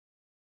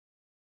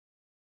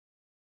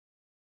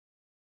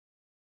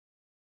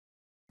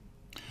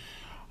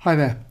Hi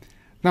there.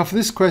 Now for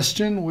this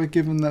question we're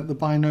given that the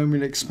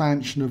binomial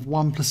expansion of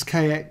 1 plus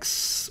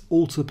kx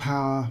all to the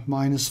power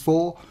minus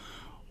 4,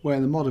 where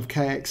the mod of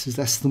kx is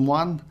less than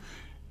 1,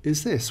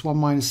 is this 1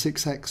 minus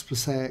 6x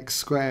plus ax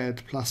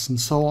squared plus and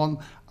so on,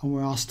 and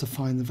we're asked to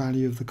find the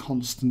value of the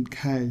constant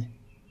k.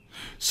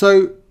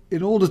 So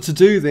in order to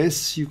do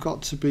this you've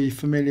got to be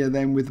familiar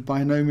then with the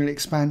binomial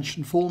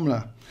expansion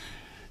formula.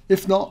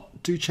 If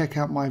not, do check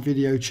out my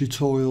video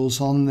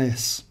tutorials on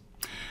this.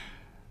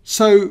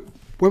 So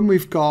when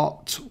we've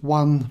got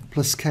 1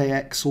 plus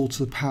kx all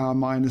to the power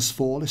minus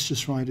 4, let's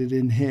just write it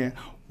in here,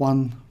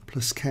 1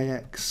 plus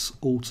kx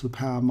all to the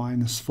power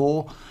minus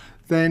 4,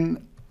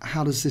 then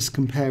how does this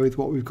compare with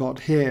what we've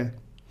got here?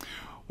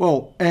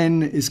 Well,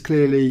 n is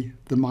clearly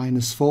the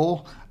minus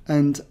 4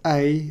 and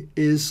a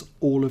is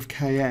all of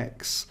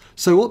kx.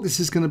 So what this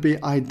is going to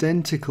be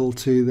identical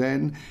to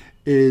then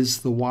is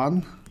the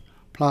 1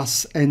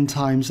 plus n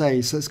times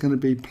a. So it's going to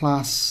be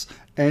plus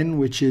n,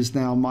 which is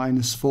now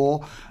minus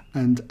 4,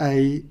 and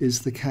a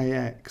is the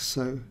kx,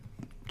 so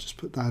just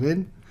put that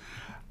in.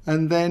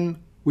 And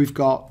then we've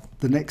got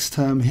the next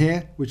term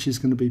here, which is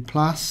going to be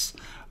plus,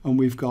 and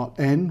we've got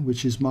n,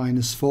 which is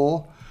minus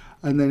 4,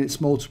 and then it's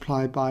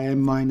multiplied by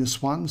n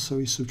minus 1, so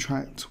we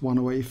subtract 1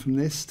 away from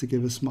this to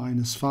give us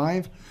minus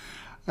 5.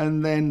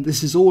 And then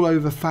this is all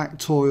over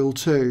factorial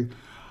 2.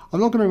 I'm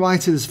not going to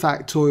write it as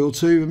factorial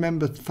 2.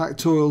 Remember,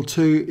 factorial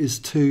 2 is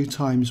 2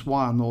 times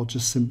 1, or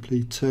just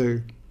simply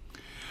 2.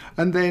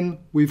 And then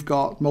we've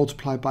got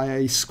multiplied by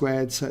a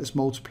squared, so it's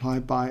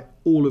multiplied by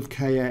all of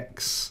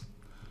kx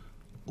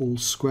all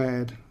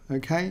squared,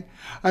 okay?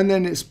 And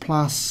then it's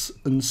plus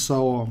and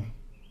so on.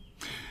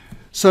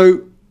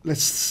 So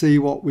let's see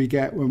what we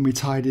get when we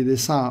tidy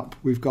this up.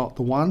 We've got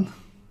the 1,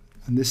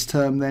 and this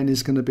term then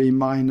is going to be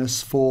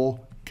minus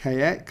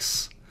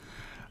 4kx.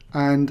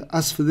 And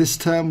as for this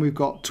term, we've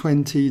got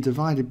 20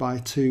 divided by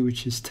 2,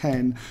 which is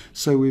 10.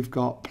 So we've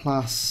got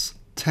plus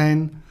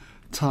 10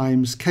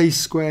 times k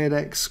squared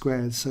x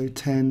squared, so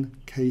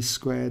 10k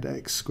squared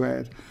x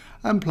squared,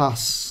 and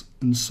plus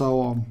and so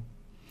on.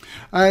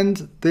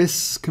 And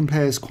this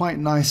compares quite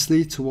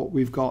nicely to what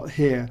we've got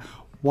here,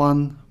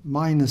 1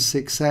 minus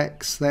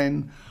 6x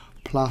then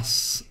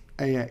plus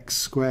ax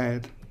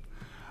squared,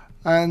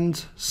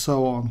 and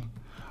so on.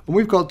 And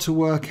we've got to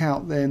work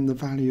out then the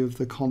value of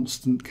the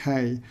constant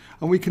k,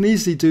 and we can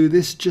easily do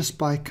this just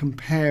by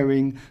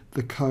comparing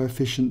the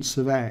coefficients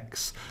of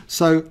x.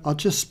 So I'll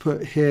just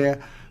put here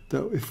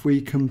that if we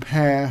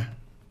compare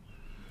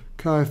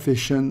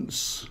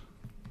coefficients,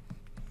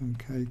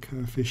 okay,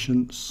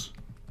 coefficients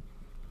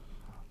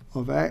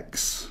of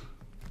x,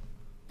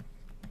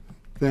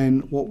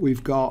 then what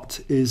we've got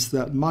is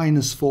that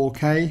minus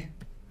 4k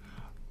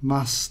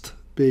must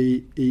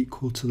be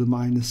equal to the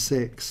minus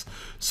 6.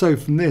 So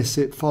from this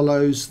it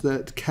follows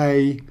that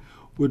k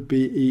would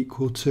be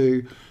equal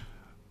to,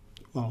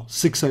 well,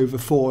 6 over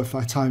 4 if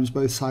I times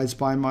both sides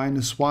by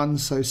minus 1,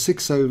 so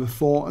 6 over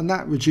 4, and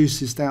that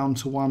reduces down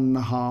to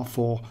 1.5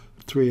 or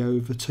 3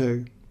 over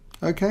 2.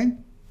 Okay?